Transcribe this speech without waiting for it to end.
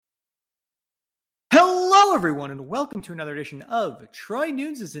Hello, everyone, and welcome to another edition of Troy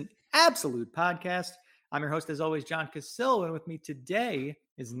Nunes is an Absolute Podcast. I'm your host, as always, John Casillo, and with me today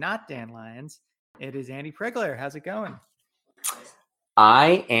is not Dan Lyons. It is Andy Prigler. How's it going?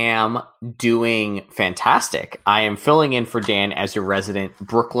 I am doing fantastic. I am filling in for Dan as your resident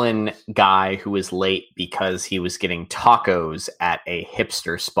Brooklyn guy who is late because he was getting tacos at a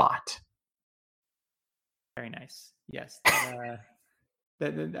hipster spot. Very nice. Yes.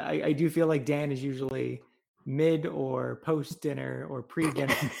 I do feel like Dan is usually mid or post dinner or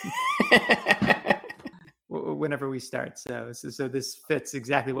pre-dinner whenever we start. So this fits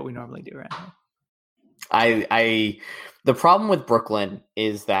exactly what we normally do around here. The problem with Brooklyn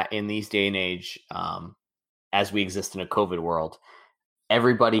is that in these day and age, as we exist in a COVID world,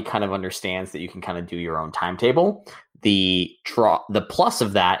 everybody kind of understands that you can kind of do your own timetable. The plus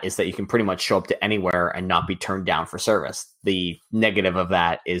of that is that you can pretty much show up to anywhere and not be turned down for service. The negative of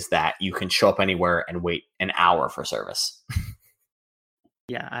that is that you can show up anywhere and wait an hour for service.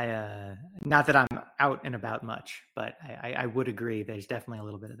 Yeah, not that I'm out and about much, but I would agree there's definitely a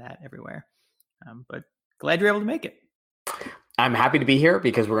little bit of that everywhere. But glad you're able to make it. I'm happy to be here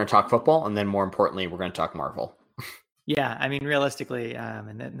because we're going to talk football, and then more importantly, we're going to talk Marvel. Yeah, I mean, realistically,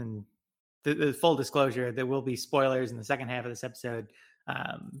 and then the full disclosure, there will be spoilers in the second half of this episode.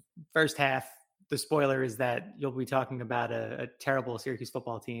 First half, the spoiler is that you'll be talking about a terrible Syracuse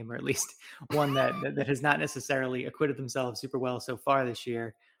football team, or at least one that has not necessarily acquitted themselves super well so far this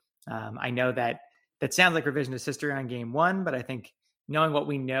year. I know that sounds like revisionist history on game one, but I think knowing what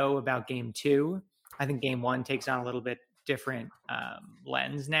we know about game two, I think game one takes on a little bit different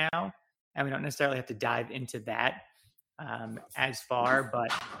lens now, and we don't necessarily have to dive into that as far.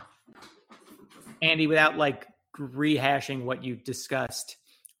 But Andy, without like rehashing what you discussed,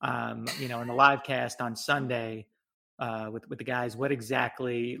 in the live cast on Sunday with the guys, what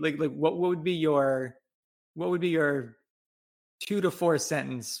exactly what would be your 2 to 4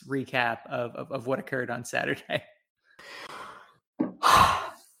 sentence recap of what occurred on Saturday?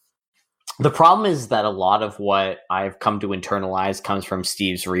 The problem is that a lot of what I've come to internalize comes from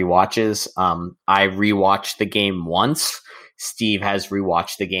Steve's rewatches. I rewatched the game once. Steve has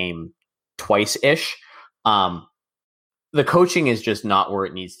rewatched the game twice-ish. The coaching is just not where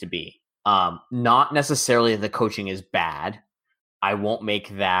it needs to be. Not necessarily the coaching is bad. I won't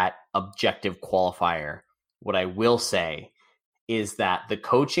make that objective qualifier. What I will say is that the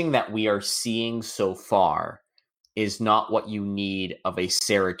coaching that we are seeing so far is not what you need of a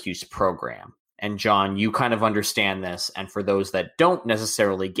Syracuse program. And John, you kind of understand this. And for those that don't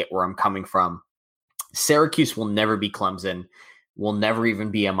necessarily get where I'm coming from, Syracuse will never be Clemson, will never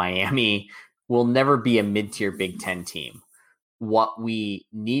even be a Miami, will never be a mid-tier Big Ten team. What we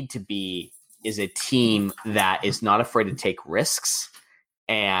need to be is a team that is not afraid to take risks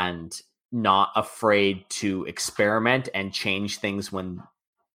and not afraid to experiment and change things when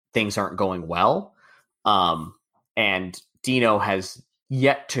things aren't going well. And Dino has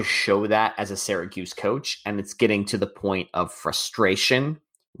yet to show that as a Syracuse coach, and it's getting to the point of frustration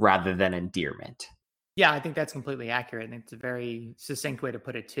rather than endearment. Yeah, I think that's completely accurate. And it's a very succinct way to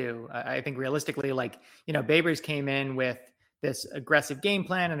put it too. I think realistically, Babers came in with this aggressive game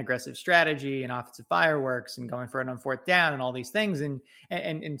plan and aggressive strategy and offensive fireworks and going for it on fourth down and all these things.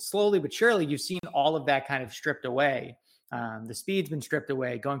 And slowly but surely, you've seen all of that kind of stripped away. The speed's been stripped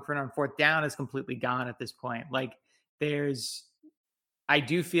away. Going for it on fourth down is completely gone at this point. I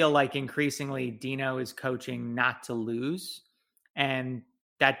do feel like increasingly Dino is coaching not to lose, and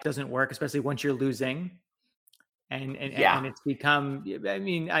that doesn't work, especially once you're losing. And it's become, I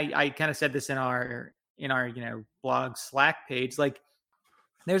mean, I kind of said this in our blog Slack page,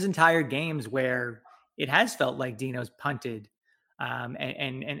 there's entire games where it has felt like Dino's punted.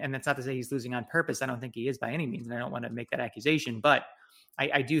 And that's not to say he's losing on purpose. I don't think he is by any means, and I don't want to make that accusation. But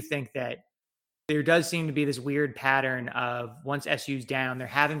I do think that there does seem to be this weird pattern of once SU's down, there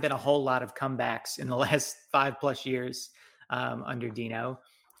haven't been a whole lot of comebacks in the last 5+ years under Dino.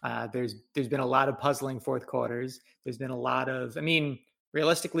 There's been a lot of puzzling fourth quarters. There's been a lot of,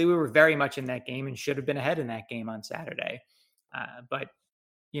 realistically, we were very much in that game and should have been ahead in that game on Saturday. But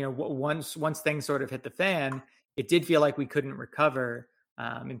once things sort of hit the fan, it did feel like we couldn't recover,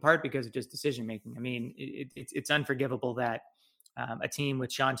 in part because of just decision making. It's unforgivable that a team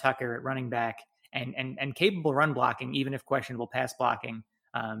with Sean Tucker at running back and capable run blocking, even if questionable pass blocking,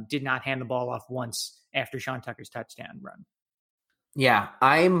 did not hand the ball off once after Sean Tucker's touchdown run. Yeah,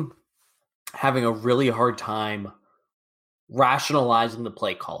 I'm having a really hard time rationalizing the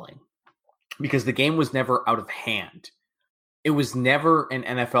play calling because the game was never out of hand. It was never an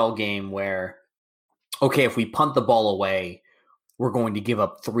NFL game where, okay, if we punt the ball away, we're going to give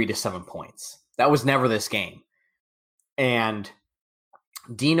up 3 to 7 points. That was never this game. And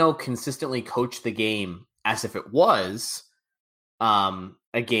Dino consistently coached the game as if it was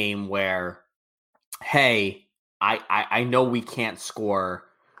a game where, hey, I know we can't score.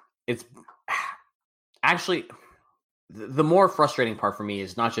 It's actually the more frustrating part for me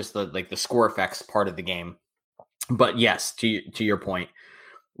is not just the score effects part of the game, but yes, to your point,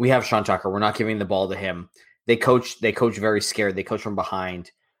 we have Sean Tucker. We're not giving the ball to him. They coach very scared. They coach from behind.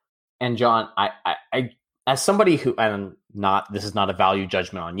 And John, I as somebody who, and this is not a value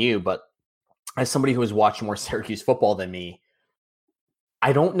judgment on you, but as somebody who has watched more Syracuse football than me,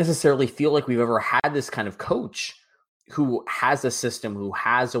 I don't necessarily feel like we've ever had this kind of coach who has a system, who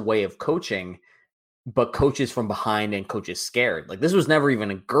has a way of coaching, but coaches from behind and coaches scared. Like, this was never even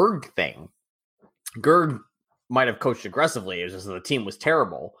a Gerg thing. Gerg might have coached aggressively. It was just the team was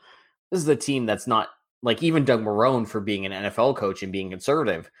terrible. This is a team that's not, like, even Doug Marrone, for being an NFL coach and being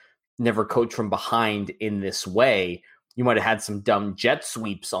conservative, never coached from behind in this way. You might have had some dumb jet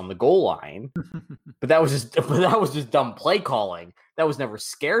sweeps on the goal line, but that was just dumb play calling. That was never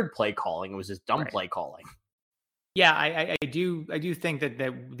scared play calling. It was just dumb play calling. Yeah, I do think that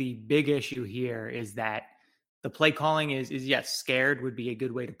the big issue here is that the play calling is yes, scared would be a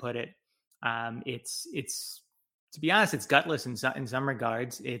good way to put it. It's to be honest, it's gutless in some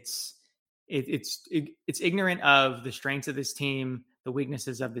regards. It's ignorant of the strengths of this team, the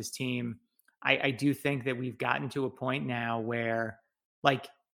weaknesses of this team. I do think that we've gotten to a point now where, like,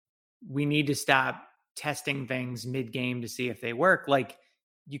 we need to stop testing things mid-game to see if they work. Like,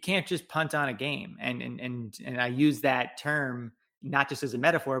 you can't just punt on a game. And I use that term not just as a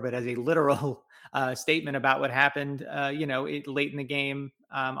metaphor, but as a literal statement about what happened, late in the game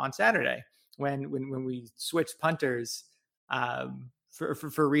on Saturday when we switched punters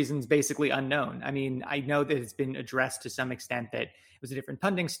for reasons basically unknown. I mean, I know that it's been addressed to some extent that it was a different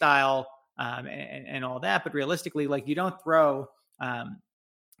punting style and all that, but realistically, like, you don't throw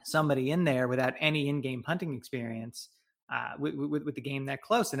somebody in there without any in-game punting experience with the game that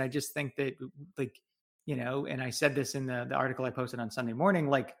close. And I just think that, like, and I said this in the article I posted on Sunday morning,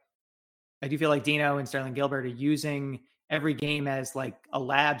 like, I do feel like Dino and Sterling Gilbert are using every game as like a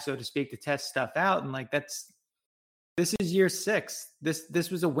lab, so to speak, to test stuff out. And like, this is year 6.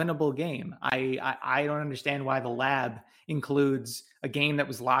 This was a winnable game. I don't understand why the lab includes a game that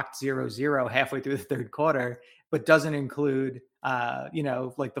was locked 0-0 halfway through the third quarter, but doesn't include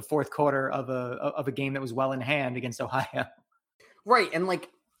like the fourth quarter of a game that was well in hand against Ohio. Right. And like,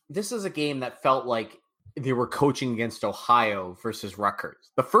 this is a game that felt like they were coaching against Ohio versus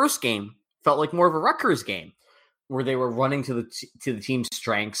Rutgers. The first game felt like more of a Rutgers game where they were running to the team's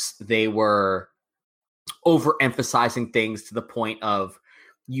strengths. They were overemphasizing things to the point of,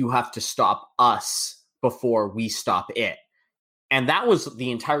 you have to stop us before we stop it. And that was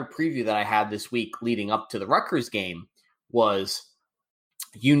the entire preview that I had this week leading up to the Rutgers game was,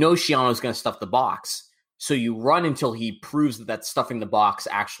 Schiano's going to stuff the box. So you run until he proves that stuffing the box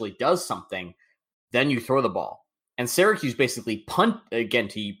actually does something. Then you throw the ball. And Syracuse basically punt, again,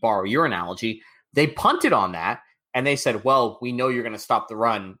 to borrow your analogy, they punted on that. And they said, well, we know you're going to stop the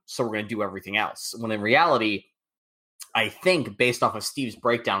run, so we're going to do everything else. When in reality, I think based off of Steve's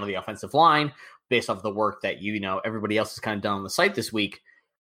breakdown of the offensive line, based off the work that everybody else has kind of done on the site this week,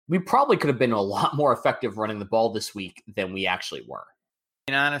 we probably could have been a lot more effective running the ball this week than we actually were.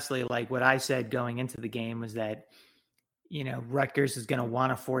 And honestly, like, what I said going into the game was that, Rutgers is going to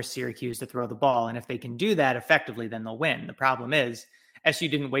want to force Syracuse to throw the ball. And if they can do that effectively, then they'll win. The problem is, SU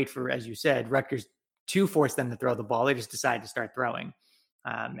didn't wait for, as you said, Rutgers to force them to throw the ball. They just decided to start throwing.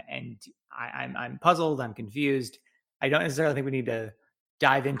 And I'm puzzled. I'm confused. I don't necessarily think we need to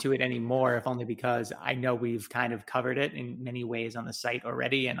dive into it anymore, if only because I know we've kind of covered it in many ways on the site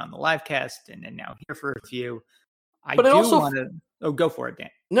already and on the live cast and now here for a few. But I also want to go for it, Dan.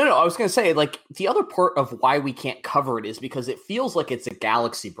 No, I was going to say, like, the other part of why we can't cover it is because it feels like it's a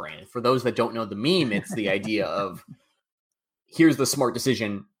galaxy brain. For those that don't know the meme, it's the idea of, here's the smart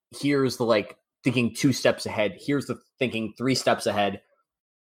decision. Here's the, like, thinking 2 steps ahead. Here's the thinking 3 steps ahead.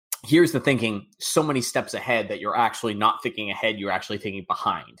 Here's the thinking so many steps ahead that you're actually not thinking ahead. You're actually thinking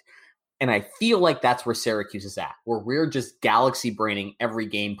behind. And I feel like that's where Syracuse is at, where we're just galaxy braining every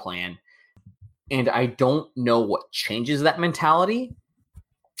game plan. And I don't know what changes that mentality.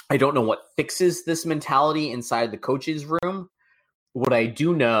 I don't know what fixes this mentality inside the coach's room. What I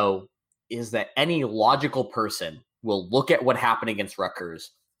do know is that any logical person will look at what happened against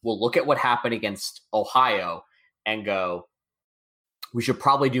Rutgers, will look at what happened against Ohio, and go, we should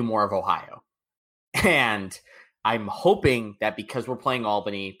probably do more of Ohio. And I'm hoping that because we're playing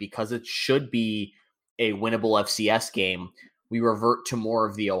Albany, because it should be a winnable FCS game, we revert to more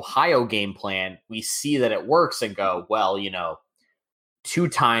of the Ohio game plan. We see that it works and go, well, 2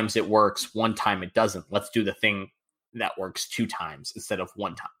 times it works, 1 time it doesn't. Let's do the thing that works 2 times instead of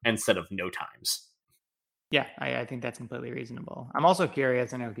 1 time, instead of no times. Yeah, I think that's completely reasonable. I'm also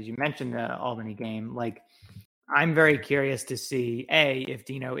curious, I know, because you mentioned the Albany game. Like, I'm very curious to see, if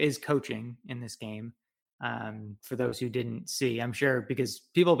Dino is coaching in this game. For those who didn't see, I'm sure because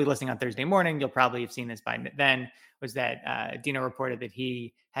people will be listening on Thursday morning, you'll probably have seen this by then, was that Dino reported that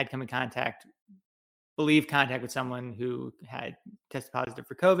he had come in contact with someone who had tested positive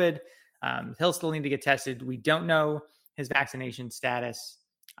for COVID. He'll still need to get tested. We don't know his vaccination status,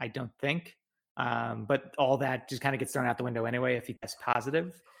 I don't think. But all that just kind of gets thrown out the window anyway if he tests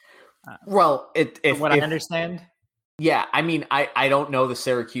positive. Well, from what I understand. Yeah, I mean, I don't know the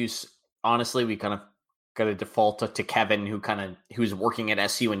Syracuse. Honestly, we kind of got to default to Kevin, who's working at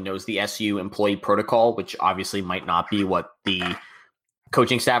SU and knows the SU employee protocol, which obviously might not be what the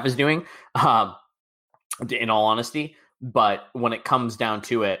coaching staff is doing, in all honesty. But when it comes down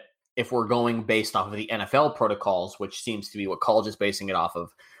to it, if we're going based off of the NFL protocols, which seems to be what college is basing it off of,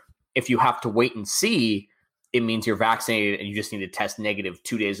 if you have to wait and see, it means you're vaccinated and you just need to test negative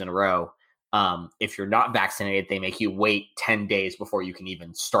 2 days in a row. If you're not vaccinated, they make you wait 10 days before you can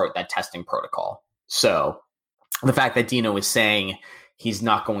even start that testing protocol. So the fact that Dino is saying he's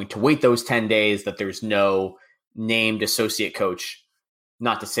not going to wait those 10 days, that there's no named associate coach,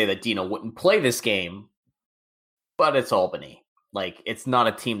 not to say that Dino wouldn't play this game, but it's Albany. Like, it's not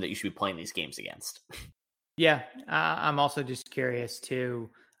a team that you should be playing these games against. Yeah, I'm also just curious too.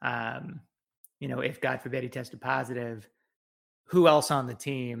 If God forbid he tested positive, who else on the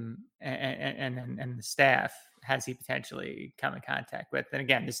team and the staff has he potentially come in contact with? And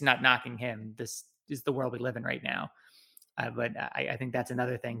again, this is not knocking him. This is the world we live in right now. But I think that's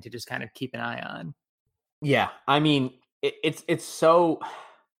another thing to just kind of keep an eye on. Yeah, I mean, it's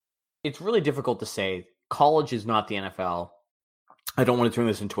really difficult to say. College is not the NFL. I don't want to turn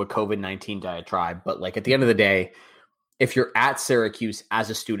this into a COVID-19 diatribe, but like at the end of the day, if you're at Syracuse as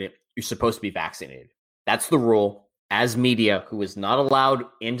a student, you're supposed to be vaccinated. That's the rule. As media, who is not allowed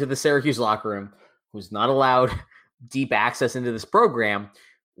into the Syracuse locker room, who's not allowed deep access into this program,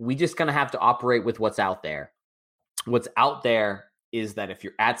 we just kind of have to operate with what's out there. What's out there is that if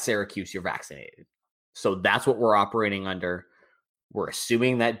you're at Syracuse, you're vaccinated. So that's what we're operating under. We're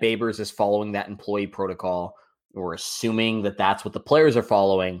assuming that Babers is following that employee protocol. We're assuming that that's what the players are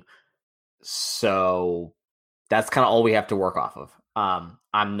following. So that's kind of all we have to work off of.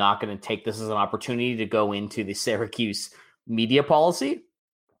 I'm not going to take this as an opportunity to go into the Syracuse media policy.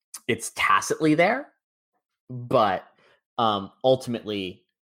 It's tacitly there, but ultimately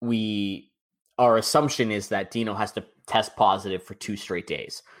our assumption is that Dino has to test positive for 2 straight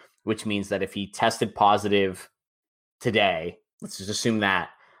days, which means that if he tested positive today, let's just assume that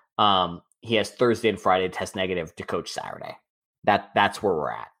he has Thursday and Friday to test negative to coach Saturday. That's where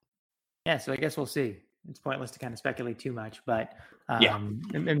we're at. Yeah, so I guess we'll see. It's pointless to kind of speculate too much, but I'm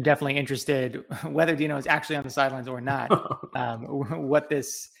definitely interested whether Dino is actually on the sidelines or not. What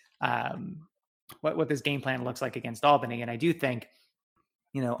this game plan looks like against Albany, and I do think,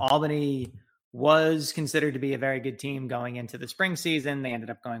 Albany was considered to be a very good team going into the spring season. They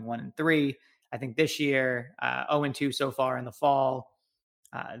ended up going 1-3. I think this year 0-2 so far in the fall.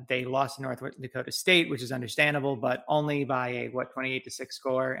 They lost to North Dakota State, which is understandable, but only by a 28-6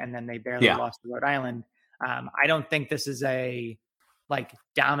 score, and then they barely lost to Rhode Island. I don't think this is a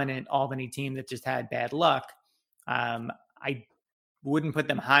dominant Albany team that just had bad luck. I wouldn't put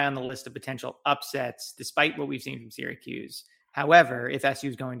them high on the list of potential upsets, despite what we've seen from Syracuse. However, if SU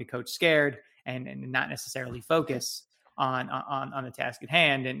is going to coach scared and not necessarily focus on the task at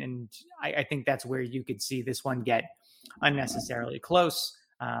hand, and I think that's where you could see this one get unnecessarily close.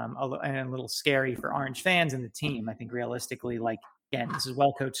 And a little scary for Orange fans and the team. I think realistically, again, this is a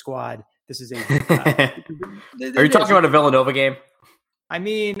well-coached squad. This is a. Are you talking about a Villanova game? I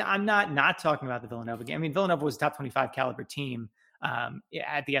mean, I'm not talking about the Villanova game. I mean, Villanova was a top 25 caliber team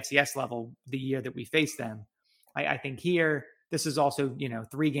at the FCS level the year that we faced them. I think here, this is also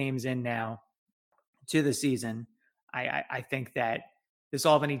 3 games in now to the season. I think that this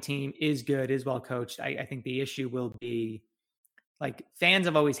Albany team is good, is well coached. I think the issue will be, fans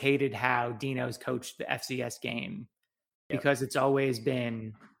have always hated how Dino's coached the FCS game because it's always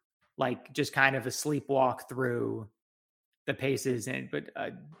been just kind of a sleepwalk through the paces. But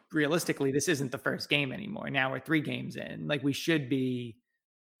realistically, this isn't the first game anymore. Now we're 3 games in. We should be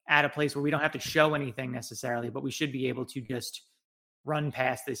at a place where we don't have to show anything necessarily, but we should be able to just run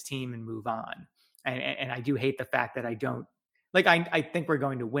past this team and move on. And I do hate the fact that I don't I think we're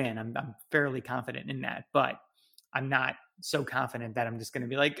going to win. I'm fairly confident in that, but I'm not so confident that I'm just going to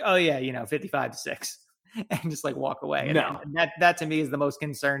be like, oh yeah, 55-6 and just like walk away. No. And that to me is the most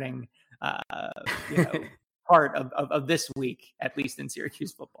concerning, part of this week, at least in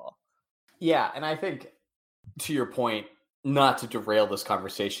Syracuse football. Yeah. And I think, to your point, not to derail this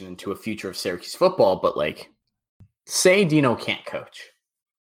conversation into a future of Syracuse football, but like, say Dino can't coach.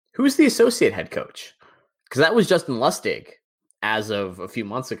 Who's the associate head coach? Because that was Justin Lustig as of a few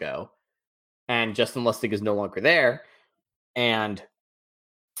months ago. And Justin Lustig is no longer there. And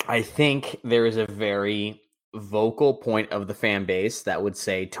I think there is a very vocal point of the fan base that would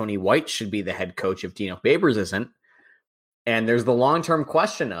say Tony White should be the head coach if Dino Babers isn't. And there's the long-term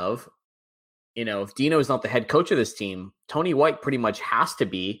question of, if Dino is not the head coach of this team, Tony White pretty much has to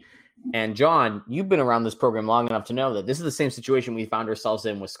be. And John, you've been around this program long enough to know that this is the same situation we found ourselves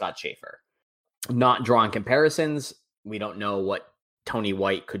in with Scott Schaefer. Not drawing comparisons. We don't know what Tony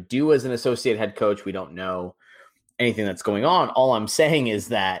White could do as an associate head coach. We don't know anything that's going on. All I'm saying is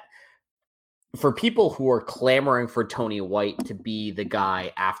that for people who are clamoring for Tony White to be the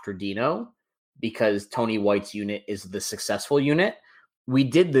guy after Dino, because Tony White's unit is the successful unit, we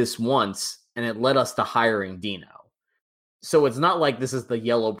did this once and it led us to hiring Dino. So it's not like this is the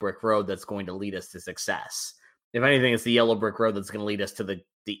yellow brick road that's going to lead us to success. If anything, it's the yellow brick road that's going to lead us to the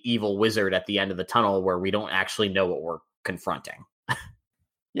evil wizard at the end of the tunnel where we don't actually know what we're confronting.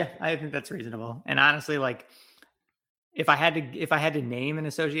 Yeah, I think that's reasonable. And honestly, like, if I had to name an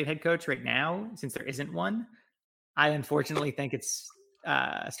associate head coach right now, since there isn't one, I unfortunately think it's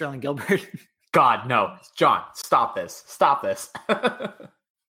Sterling Gilbert. God, no. John, stop this. Stop this.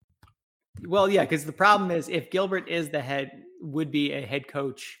 Well, yeah, because the problem is if Gilbert would be a head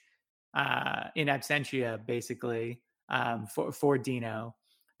coach in absentia, basically, for Dino,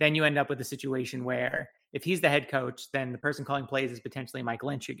 then you end up with a situation where if he's the head coach, then the person calling plays is potentially Mike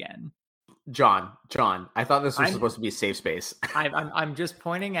Lynch again. John, I thought this was supposed to be a safe space. I'm just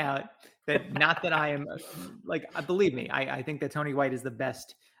pointing out that not that I am believe me, I think that Tony White is the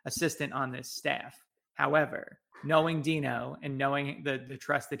best assistant on this staff. However, knowing Dino and knowing the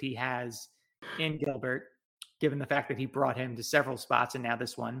trust that he has in Gilbert, given the fact that he brought him to several spots and now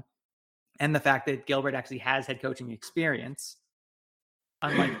this one, and the fact that Gilbert actually has head coaching experience,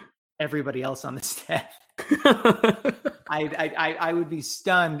 unlike everybody else on the staff, I would be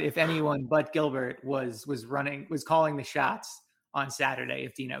stunned if anyone but Gilbert was calling the shots on Saturday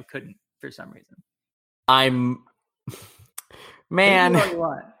if Dino couldn't for some reason. Man, you know what you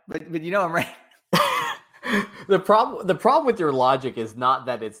want, but I'm right. The problem with your logic is not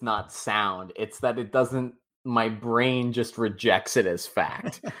that it's not sound; it's that it doesn't. My brain just rejects it as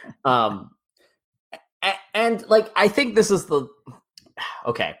fact. And like I think this is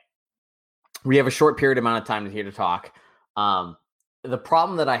okay. We have a short period amount of time here to talk. The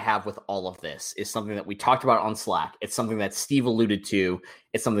problem that I have with all of this is something that we talked about on Slack. It's something that Steve alluded to.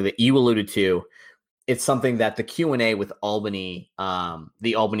 It's something that you alluded to. It's something that the Q&A with Albany,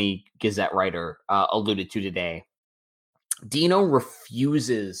 the Albany Gazette writer, alluded to today. Dino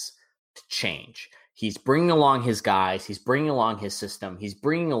refuses to change. He's bringing along his guys. He's bringing along his system. He's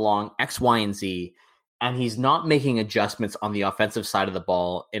bringing along X, Y, and Z. And he's not making adjustments on the offensive side of the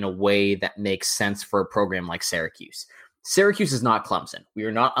ball in a way that makes sense for a program like Syracuse. Syracuse is not Clemson. We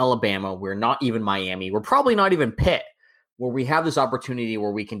are not Alabama. We're not even Miami. We're probably not even Pitt, where we have this opportunity where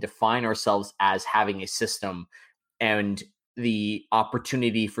we can define ourselves as having a system, and the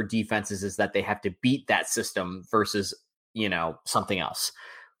opportunity for defenses is that they have to beat that system versus, something else.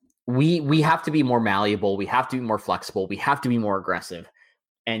 We have to be more malleable. We have to be more flexible. We have to be more aggressive.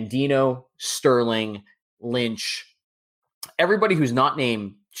 And Dino, Sterling, Lynch, everybody who's not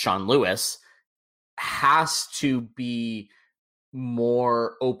named Sean Lewis has to be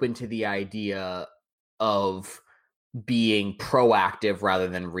more open to the idea of being proactive rather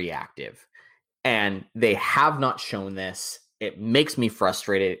than reactive. And they have not shown this. It makes me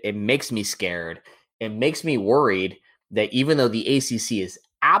frustrated. It makes me scared. It makes me worried that even though the ACC is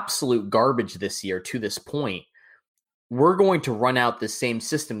absolute garbage this year to this point, we're going to run out the same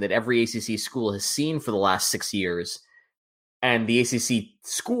system that every ACC school has seen for the last 6 years. And the ACC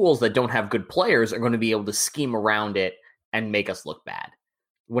schools that don't have good players are going to be able to scheme around it and make us look bad.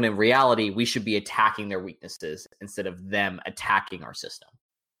 When in reality, we should be attacking their weaknesses instead of them attacking our system.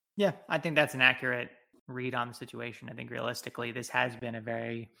 Yeah, I think that's an accurate read on the situation. I think realistically, this has been a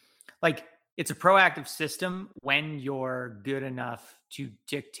very, it's a proactive system when you're good enough to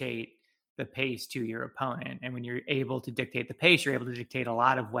dictate the pace to your opponent. And when you're able to dictate the pace, you're able to dictate a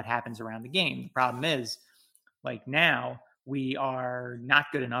lot of what happens around the game. The problem is, now we are not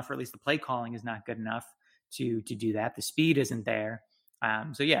good enough, or at least the play calling is not good enough to do that. The speed isn't there.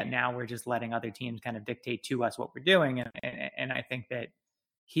 So yeah, now we're just letting other teams kind of dictate to us what we're doing. And I think that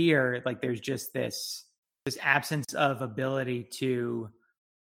here, like, there's just this absence of ability to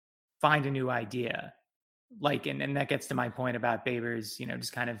find a new idea. Like, and that gets to my point about Babers,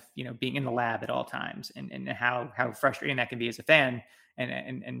 just kind of, being in the lab at all times, and how frustrating that can be as a fan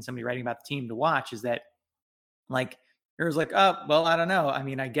and somebody writing about the team to watch, is that, like, it was like, oh, well, I don't know. I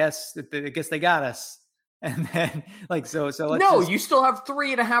mean, I guess they got us. And then, like, so you still have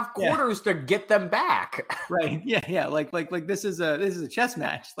 3.5 quarters to get them back. Right. Yeah. Like this is a chess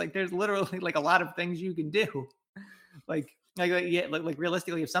match. Like, there's literally, like, a lot of things you can do. Like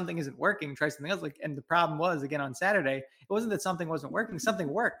realistically, if something isn't working, try something else. Like, and the problem was, again, on Saturday, it wasn't that something wasn't working. Something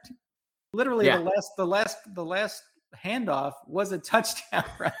worked. Literally, the last handoff was a touchdown.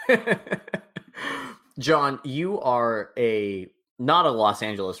 Right? John, you are not a Los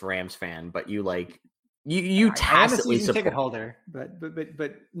Angeles Rams fan, but you tacitly support ticket holder, but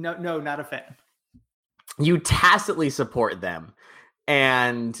no, not a fan. You tacitly support them,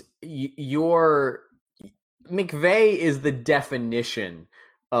 and your McVay is the definition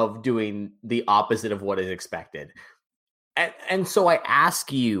of doing the opposite of what is expected. And so I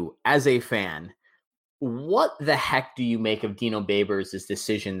ask you, as a fan, what the heck do you make of Dino Babers'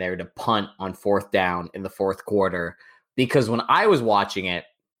 decision there to punt on 4th down in the 4th quarter? Because when I was watching it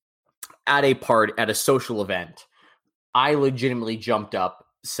at a social event, I legitimately jumped up,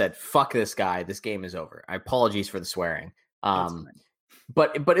 said, fuck this guy, this game is over. I apologize for the swearing.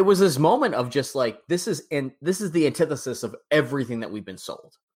 But it was this moment of just like, this is the antithesis of everything that we've been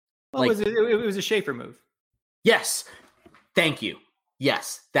sold. Well, like, it was a Schaefer move. Yes. Thank you.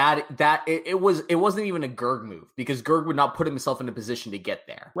 Yes. It wasn't even a Gerg move, because Gerg would not put himself in a position to get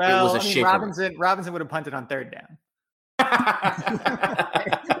there. Well, it was a Schaefer move. Robinson would have punted on 3rd down.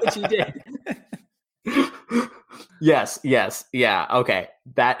 Which he did. Yes. Yeah. Okay.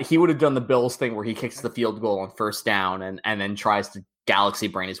 That he would have done the Bills thing where he kicks the field goal on 1st down and then tries to galaxy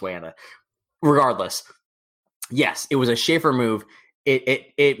brain his way on it. Regardless. Yes, it was a Schaefer move.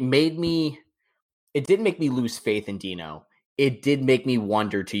 It didn't make me lose faith in Dino. It did make me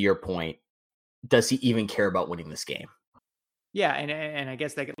wonder, to your point, does he even care about winning this game? Yeah, and I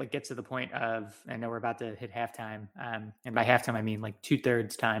guess that, like, gets to the point of, I know we're about to hit halftime, and by halftime I mean like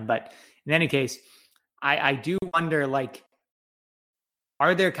 2/3 time. But in any case, I do wonder, like,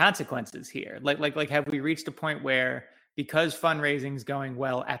 are there consequences here? Like have we reached a point where, because fundraising is going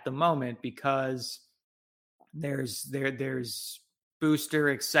well at the moment, because there's booster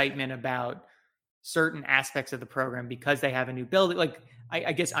excitement about certain aspects of the program, because they have a new building? Like,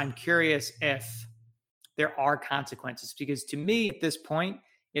 I guess I'm curious if there are consequences, because to me at this point,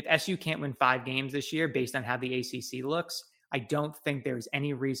 if SU can't win 5 games this year based on how the ACC looks, I don't think there's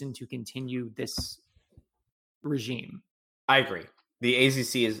any reason to continue this regime. I agree. The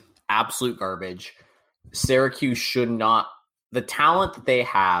ACC is absolute garbage. Syracuse should not, the talent that they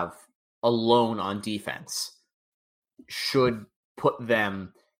have alone on defense should put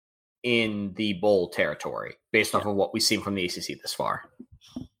them in the bowl territory based off of what we've seen from the ACC this far.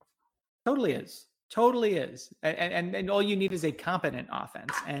 Totally is. And all you need is a competent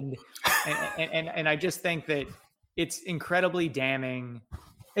offense. And I just think that it's incredibly damning.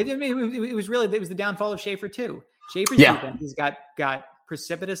 It was the downfall of Schaefer too. Schaefer's defense has got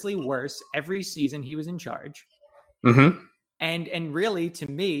precipitously worse every season he was in charge. Mm-hmm. And really, to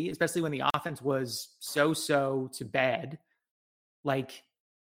me, especially when the offense was so to bad, like,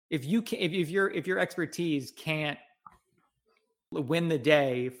 if your expertise can't win the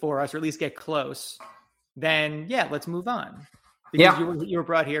day for us, or at least get close, then let's move on. Because you were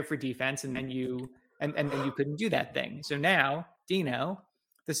brought here for defense, and then you couldn't do that thing. So now, Dino,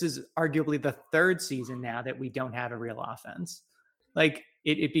 this is arguably the 3rd season now that we don't have a real offense. Like,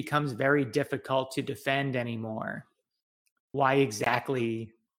 it becomes very difficult to defend anymore why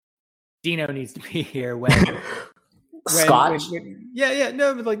exactly Dino needs to be here when Scott.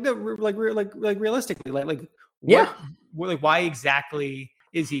 Realistically, why exactly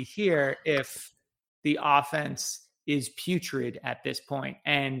is he here if the offense is putrid at this point?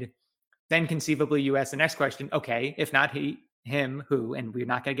 And then conceivably you ask the next question, okay, if not him, who? And we're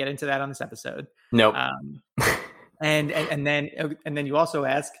not going to get into that on this episode. Nope. And then you also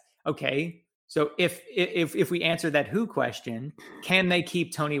ask, okay, so if we answer that who question, can they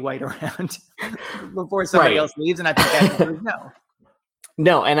keep Tony White around before somebody else leaves? And I think that answer is no.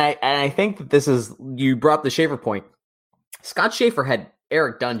 No, and I think that this is, you brought up the Schaefer point. Scott Schaefer had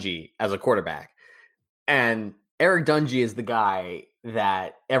Eric Dungy as a quarterback, and Eric Dungy is the guy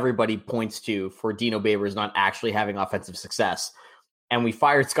that everybody points to for Dino Babers not actually having offensive success. And we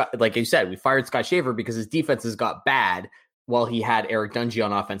fired Scott, like you said, we fired Scott Schaefer because his defenses got bad while he had Eric Dungey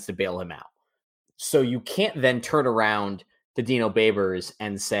on offense to bail him out. So you can't then turn around to Dino Babers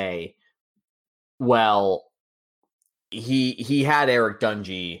and say, well, he had Eric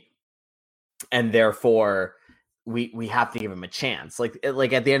Dungey, and therefore we have to give him a chance. Like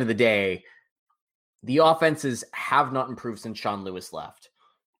at the end of the day, the offenses have not improved since Sean Lewis left.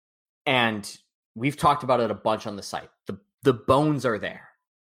 And we've talked about it a bunch on the site. The bones are there.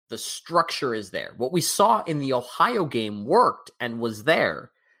 The structure is there. What we saw in the Ohio game worked and was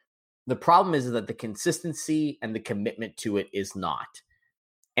there. The problem is that the consistency and the commitment to it is not.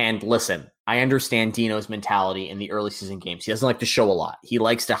 And listen, I understand Dino's mentality in the early season games. He doesn't like to show a lot. He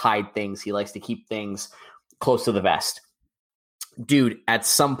likes to hide things. He likes to keep things close to the vest. Dude, at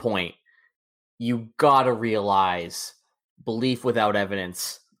some point, you gotta realize belief without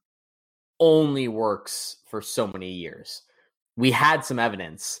evidence only works for so many years. We had some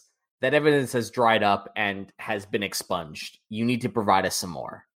evidence. That evidence has dried up and has been expunged. You need to provide us some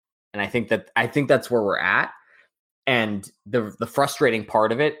more. And I think that's where we're at. And the frustrating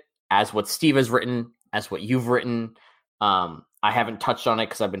part of it, as what Steve has written, as what you've written, I haven't touched on it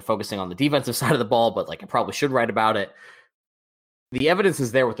because I've been focusing on the defensive side of the ball, but like I probably should write about it. The evidence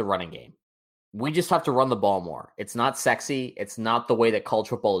is there with the running game. We just have to run the ball more. It's not sexy. It's not the way that college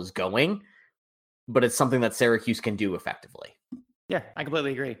football is going, but it's something that Syracuse can do effectively. Yeah, I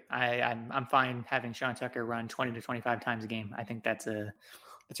completely agree. I'm fine having Sean Tucker run 20 to 25 times a game. I think that's a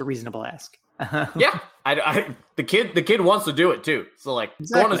reasonable ask. Yeah, the kid wants to do it too. So like,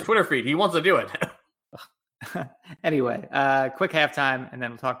 Go on his Twitter feed. He wants to do it. Anyway, quick halftime, and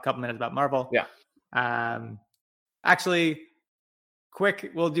then we'll talk a couple minutes about Marvel. Yeah. Actually,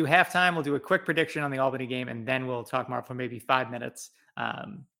 quick. We'll do halftime. We'll do a quick prediction on the Albany game, and then we'll talk Marvel for maybe 5 minutes.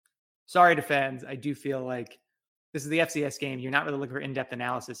 Sorry to fans. I do feel like this is the FCS game. You're not really looking for in-depth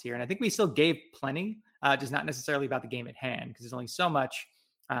analysis here, and I think we still gave plenty, just not necessarily about the game at hand, because there's only so much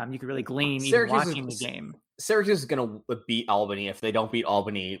you could really glean even watching the game. Syracuse is going to beat Albany. If they don't beat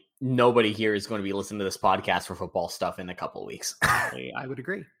Albany, nobody here is going to be listening to this podcast for football stuff in a couple of weeks. I would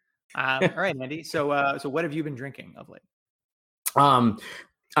agree. All right, Andy. So what have you been drinking of late?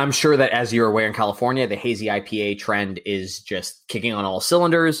 I'm sure that as you're aware in California, the hazy IPA trend is just kicking on all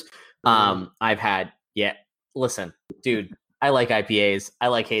cylinders. Listen, dude, I like IPAs. I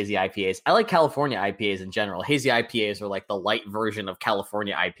like hazy IPAs. I like California IPAs in general. Hazy IPAs are like the light version of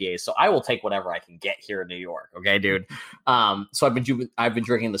California IPAs. So I will take whatever I can get here in New York. Okay, dude. So I've been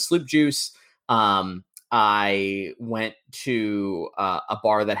drinking the Sloop Juice. I went to a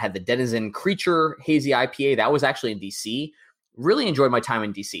bar that had the Denizen Creature Hazy IPA. That was actually in DC. Really enjoyed my time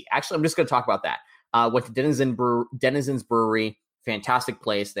in DC. Actually, I'm just going to talk about that. Went to Denizen's Brewery. Fantastic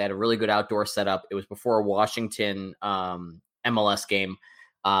place. They had a really good outdoor setup. It was before a Washington MLS game.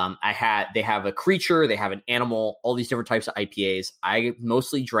 They have a Creature, they have an Animal, all these different types of IPAs. I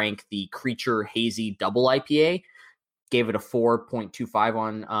mostly drank the Creature Hazy Double IPA. Gave it a 4.25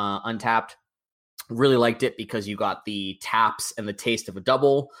 on Untapped. Really liked it because you got the taps and the taste of a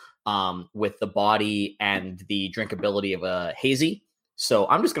double with the body and the drinkability of a hazy. So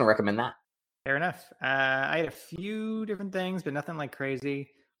I'm just going to recommend that. Fair enough. I had a few different things, but nothing like crazy.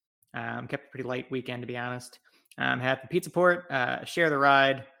 Kept a pretty light weekend, to be honest. Had the Pizza Port, Share the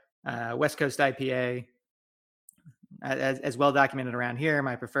Ride, West Coast IPA, as well documented around here,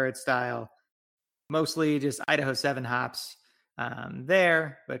 my preferred style. Mostly just Idaho 7 hops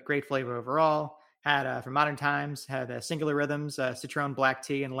there, but great flavor overall. Had, for modern times, had Singular Rhythms, Citron Black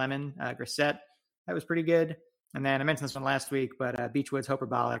Tea and Lemon, Grisette. That was pretty good. And then I mentioned this one last week, but Beechwood's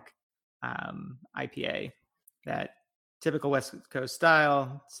Hyperbolic IPA, that typical West Coast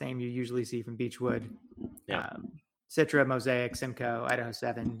style, same you usually see from Beechwood. Yeah. Citra, Mosaic, Simcoe, Idaho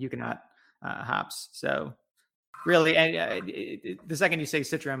 7, Euconaut hops. So really, the second you say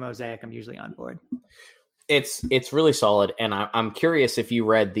Citra and Mosaic, I'm usually on board. It's really solid, and I'm curious if you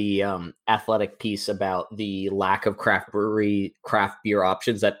read the Athletic piece about the lack of craft beer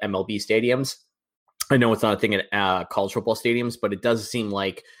options at MLB stadiums. I know it's not a thing at college football stadiums, but it does seem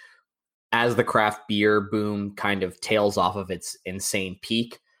like as the craft beer boom kind of tails off of its insane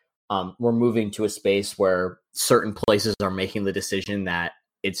peak, we're moving to a space where certain places are making the decision that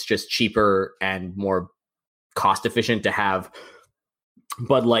it's just cheaper and more cost efficient to have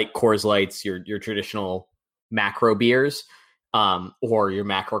Bud Light, Coors Lights, your traditional macro beers, or your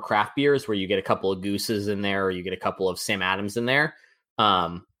macro craft beers where you get a couple of Gooses in there or you get a couple of Sam Adams in there.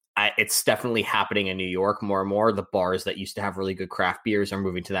 It's definitely happening in New York more and more. The bars that used to have really good craft beers are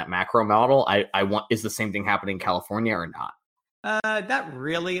moving to that macro model. Is the same thing happening in California or not? Not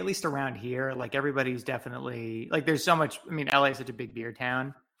really, at least around here. Like everybody's definitely like, there's so much. I mean, LA is such a big beer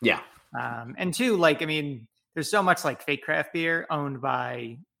town. Yeah. And two, like, I mean, there's so much like fake craft beer owned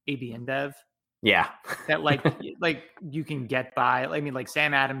by AB InBev. Yeah. That like you can get by. I mean, like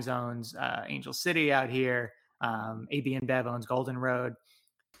Sam Adams owns Angel City out here. AB InBev owns Golden Road.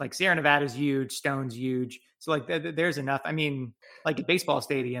 Like Sierra Nevada's huge, Stone's huge. So like there's enough. I mean, like at baseball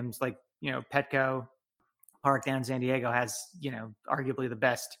stadiums, like, you know, Petco Park down in San Diego has, you know, arguably the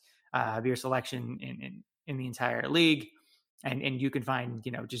best beer selection in the entire league. And you can find,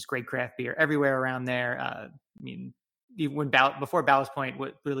 you know, just great craft beer everywhere around there. I mean, when before Ballast Point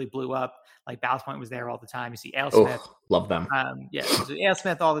really blew up, like Ballast Point was there all the time. You see AleSmith. Oh, love them. Yeah, so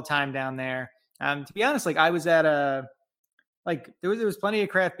AleSmith all the time down there. To be honest, like I was at there was plenty of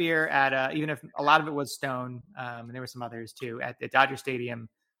craft beer at even if a lot of it was Stone, and there were some others too at the Dodger Stadium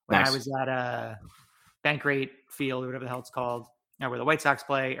when I was at Bankrate Field or whatever the hell it's called, where the White Sox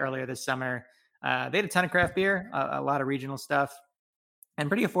play earlier this summer. They had a ton of craft beer, a lot of regional stuff, and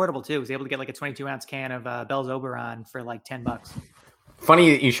pretty affordable too. I was able to get like a 22-ounce can of Bell's Oberon for like $10.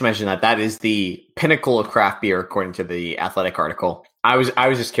 Funny that you should mention that. That is the pinnacle of craft beer, according to the Athletic article. I was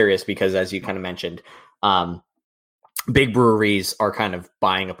just curious because, as you kind of mentioned, big breweries are kind of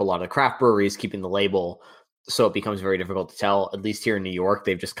buying up a lot of the craft breweries, keeping the label, so it becomes very difficult to tell. At least here in New York,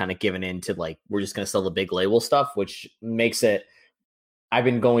 they've just kind of given in to like, we're just going to sell the big label stuff, which makes it. I've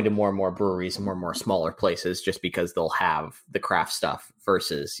been going to more and more breweries and more smaller places just because they'll have the craft stuff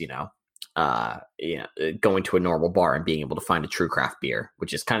versus, going to a normal bar and being able to find a true craft beer,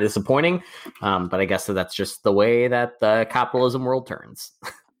 which is kind of disappointing. But I guess that's just the way that the capitalism world turns.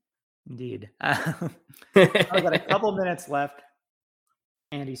 Indeed. I've got a couple minutes left,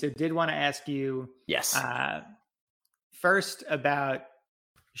 Andy. So did want to ask you, yes, first about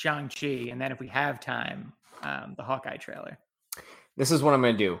Shang-Chi, and then if we have time, the Hawkeye trailer. This is what I'm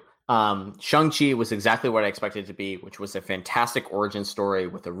going to do. Shang-Chi was exactly what I expected it to be, which was a fantastic origin story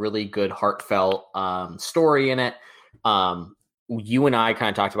with a really good, heartfelt story in it. You and I kind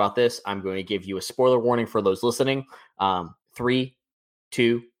of talked about this. I'm going to give you a spoiler warning for those listening. 3,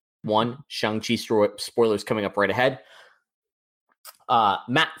 2, 1. Shang-Chi spoilers coming up right ahead.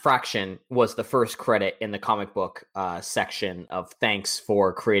 Matt Fraction was the first credit in the comic book section of thanks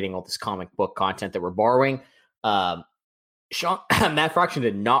for creating all this comic book content that we're borrowing. Matt Fraction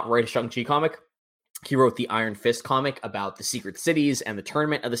did not write a Shang-Chi comic. He wrote the Iron Fist comic about the secret cities and the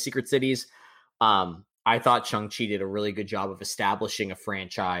tournament of the secret cities. I thought Shang-Chi did a really good job of establishing a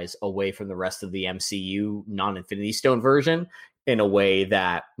franchise away from the rest of the MCU non-Infinity Stone version in a way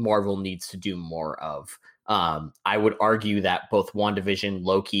that Marvel needs to do more of. I would argue that both WandaVision,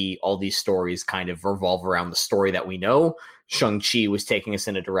 Loki, all these stories kind of revolve around the story that we know. Shang-Chi was taking us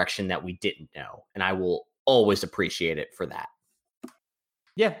in a direction that we didn't know, and I will always appreciate it for that.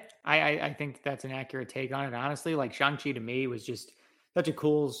 Yeah, I think that's an accurate take on it. Honestly, like Shang-Chi to me was just such a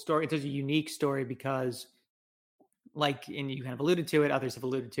cool story. It's such a unique story because, like, and you kind of alluded to it, others have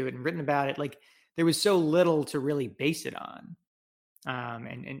alluded to it and written about it. Like, there was so little to really base it on,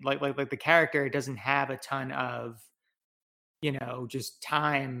 and like the character doesn't have a ton of, just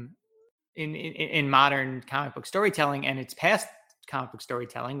time in modern comic book storytelling, and its past comic book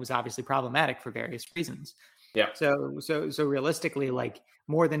storytelling was obviously problematic for various reasons. Yeah. So realistically, like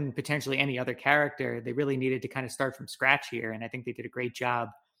more than potentially any other character, they really needed to kind of start from scratch here, and I think they did a great job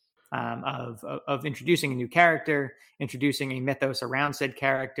of introducing a new character, introducing a mythos around said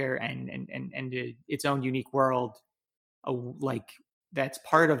character, and its own unique world, like that's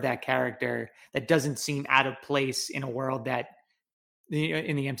part of that character that doesn't seem out of place in a world that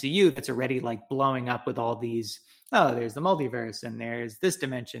in the MCU that's already like blowing up with all these. Oh, there's the multiverse, and there's this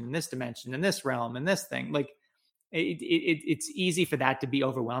dimension, and this realm, and this thing. Like, it's easy for that to be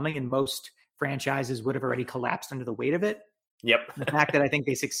overwhelming, and most franchises would have already collapsed under the weight of it. Yep. The fact that I think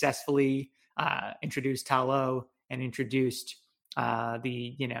they successfully introduced Ta Lo and introduced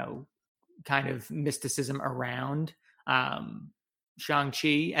the kind of mysticism around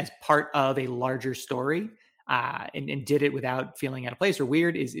Shang-Chi as part of a larger story. And did it without feeling out of place or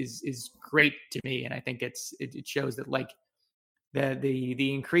weird is great to me, and I think it shows that like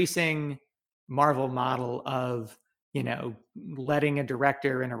the increasing Marvel model of letting a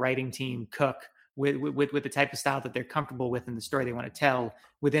director and a writing team cook with the type of style that they're comfortable with in the story they want to tell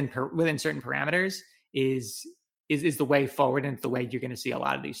within certain parameters is the way forward, and it's the way you're going to see a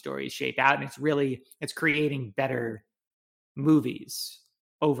lot of these stories shape out, and it's creating better movies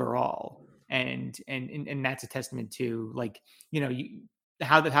overall. And that's a testament to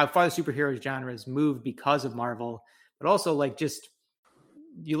how far the superhero genre has moved because of Marvel, but also like just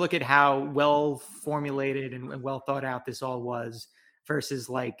you look at how well formulated and well thought out this all was versus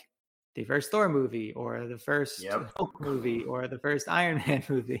like the first Thor movie or the first Hulk movie or the first Iron Man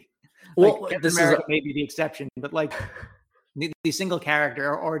movie. Like Captain America may be the exception, but like the single character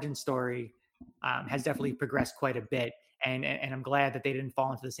or origin story has definitely progressed quite a bit. And I'm glad that they didn't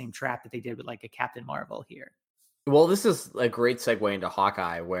fall into the same trap that they did with like a Captain Marvel here. Well, this is a great segue into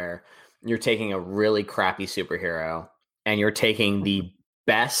Hawkeye, where you're taking a really crappy superhero and you're taking the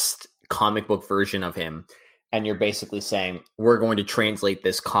best comic book version of him, and you're basically saying, we're going to translate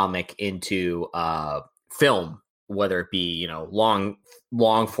this comic into film, whether it be, you know,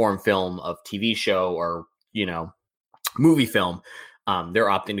 long form film of TV show or, you know, movie film. They're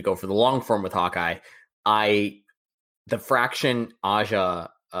opting to go for the long form with Hawkeye. The Fraction Aja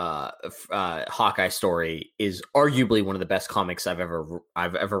Hawkeye story is arguably one of the best comics I've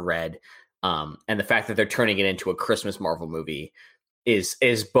ever read. And the fact that they're turning it into a Christmas Marvel movie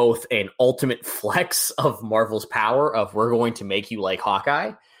is both an ultimate flex of Marvel's power of, we're going to make you like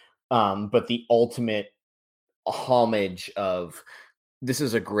Hawkeye, but the ultimate homage of, this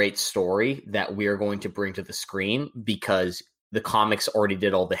is a great story that we are going to bring to the screen, because the comics already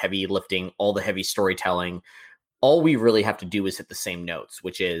did all the heavy lifting, all the heavy storytelling. All we really have to do is hit the same notes,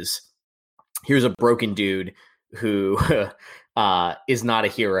 which is, here's a broken dude who is not a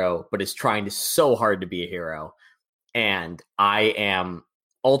hero, but is trying so hard to be a hero. And I am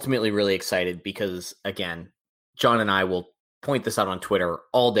ultimately really excited because, again, John and I will point this out on Twitter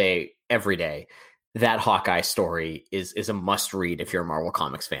all day, every day. That Hawkeye story is a must read if you're a Marvel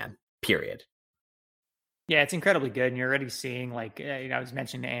Comics fan, period. Yeah, it's incredibly good. And you're already seeing, like, I was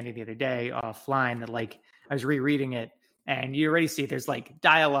mentioning to Andy the other day offline that, like, I was rereading it, and you already see there's like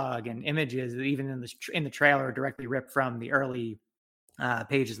dialogue and images that even in the trailer directly ripped from the early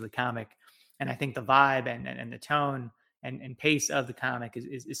pages of the comic. And I think the vibe and the tone and pace of the comic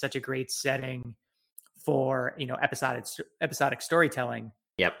is such a great setting for, you know, episodic storytelling.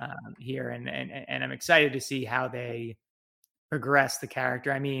 Yep. Here, and I'm excited to see how they progress the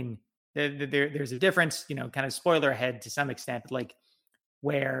character. I mean, there's a difference, you know, kind of spoiler ahead to some extent, but like,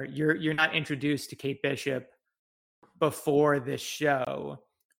 where you're not introduced to Kate Bishop before this show,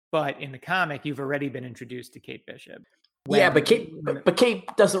 but in the comic you've already been introduced to Kate Bishop. But Kate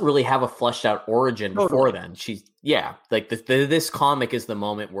doesn't really have a fleshed out origin before then. She's like this comic is the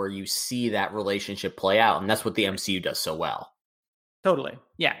moment where you see that relationship play out, and that's what the MCU does so well. Totally,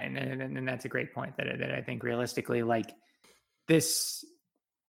 yeah, and that's a great point that I think realistically, like, this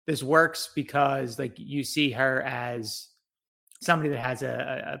works because, like, you see her as somebody that has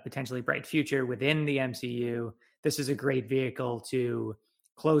a potentially bright future within the MCU. This is a great vehicle to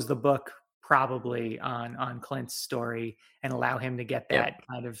close the book probably on Clint's story and allow him to get that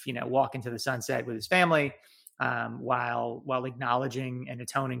kind of, you know, walk into the sunset with his family, while acknowledging and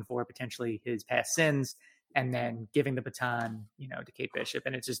atoning for potentially his past sins, and then giving the baton, you know, to Kate Bishop.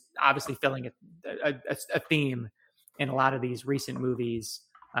 And it's just obviously filling a theme in a lot of these recent movies,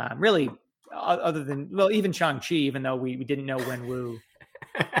 really, other than, well, even Shang-Chi, even though we didn't know Wenwu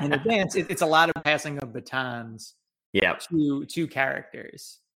in advance, it's a lot of passing of batons to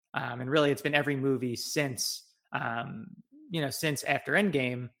characters. And really, it's been every movie since, since after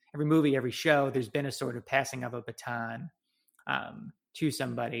Endgame, every movie, every show, there's been a sort of passing of a baton to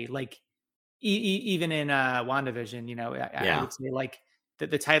somebody. Like, even in WandaVision, you know, I would say, like,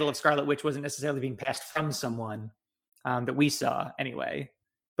 the title of Scarlet Witch wasn't necessarily being passed from someone that we saw anyway,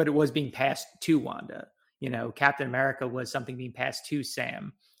 but it was being passed to Wanda. You know, Captain America was something being passed to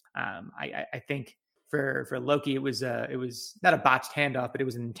Sam. I think for Loki, it was not a botched handoff, but it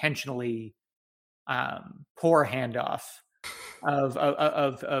was an intentionally poor handoff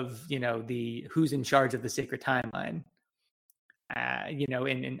of you know, the who's in charge of the sacred timeline. You know,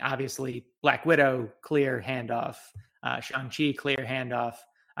 and obviously Black Widow, clear handoff. Shang-Chi, clear handoff.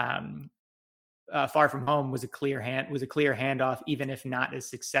 Far From Home was a clear handoff, even if not as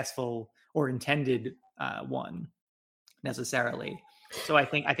successful or intended one necessarily. So I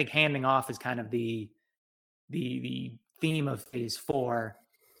think handing off is kind of the theme of Phase 4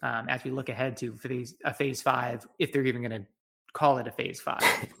 as we look ahead to a Phase 5, if they're even going to call it a Phase 5.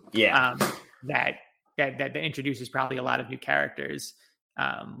 That introduces probably a lot of new characters,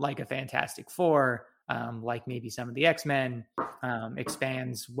 like a Fantastic Four, like maybe some of the X-Men,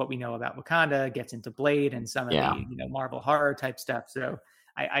 expands what we know about Wakanda, gets into Blade and some of the, you know, Marvel horror type stuff. So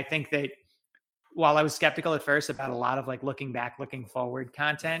I think that while I was skeptical at first about a lot of, like, looking back, looking forward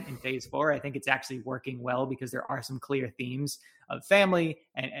content in Phase 4, I think it's actually working well because there are some clear themes of family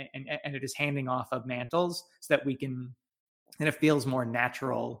and it is handing off of mantles so that we can, and it feels more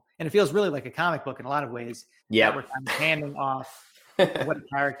natural, and it feels really like a comic book in a lot of ways. Yeah, we're kind of handing off what a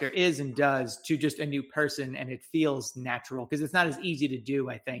character is and does to just a new person, and it feels natural because it's not as easy to do,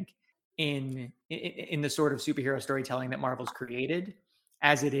 I think, in the sort of superhero storytelling that Marvel's created.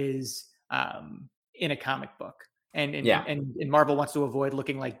 as it is in a comic book. And Marvel wants to avoid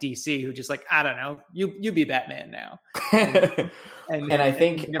looking like DC, who just like, I don't know, you be Batman now. And I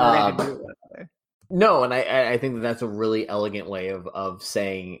think no, and I think that's a really elegant way of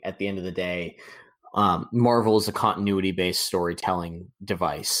saying at the end of the day, Marvel is a continuity-based storytelling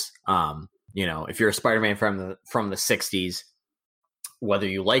device. If you're a Spider-Man from the 60s, whether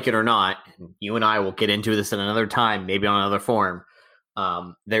you like it or not, you and I will get into this at another time, maybe on another form.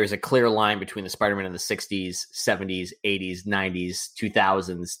 There's a clear line between the Spider-Man in the 60s, 70s, 80s, 90s,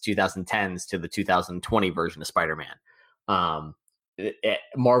 2000s, 2010s to the 2020 version of Spider-Man.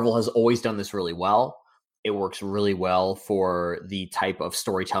 Marvel has always done this really well. It works really well for the type of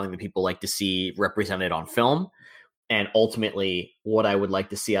storytelling that people like to see represented on film. And ultimately, what I would like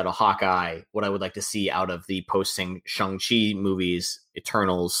to see out of Hawkeye, what I would like to see out of the posting Shang-Chi movies,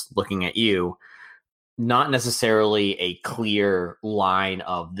 Eternals, Looking at You, not necessarily a clear line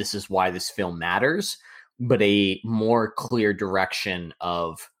of this is why this film matters, but a more clear direction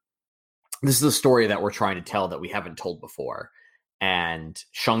of this is the story that we're trying to tell that we haven't told before. And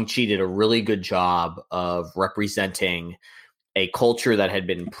Shang-Chi did a really good job of representing a culture that had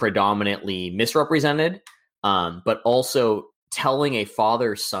been predominantly misrepresented, but also telling a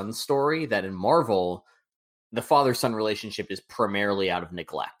father-son story that in Marvel, the father-son relationship is primarily out of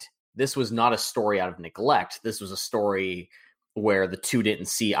neglect. This was not a story out of neglect. This was a story where the two didn't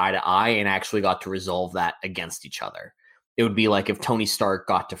see eye to eye and actually got to resolve that against each other. It would be like if Tony Stark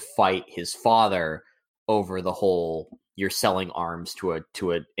got to fight his father over the whole you're selling arms to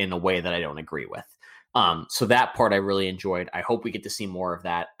a in a way that I don't agree with. So that part I really enjoyed. I hope we get to see more of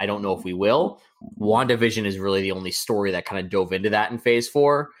that. I don't know if we will. WandaVision is really the only story that kind of dove into that in phase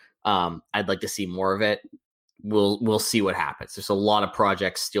 4. I'd like to see more of it. We'll see what happens. There's a lot of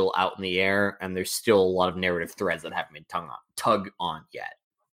projects still out in the air, and there's still a lot of narrative threads that haven't been tugged on yet.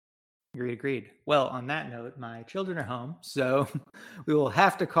 Agreed. Well, on that note, my children are home, so we will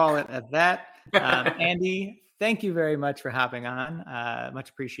have to call it at that. Andy, thank you very much for hopping on. Much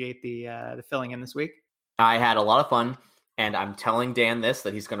appreciate the filling in this week. I had a lot of fun, and I'm telling Dan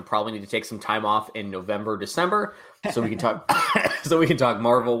that he's going to probably need to take some time off in November, December, so we can talk. So we can talk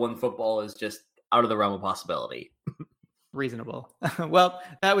Marvel when football is just out of the realm of possibility. Reasonable. Well,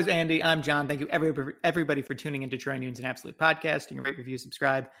 that was Andy. I'm John. Thank you everybody for tuning into Troy Nunes and Absolute Podcast. You can rate, review,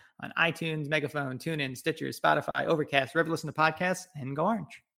 subscribe on iTunes, Megaphone, TuneIn, Stitcher, Spotify, Overcast, wherever you listen to podcasts, and go Orange.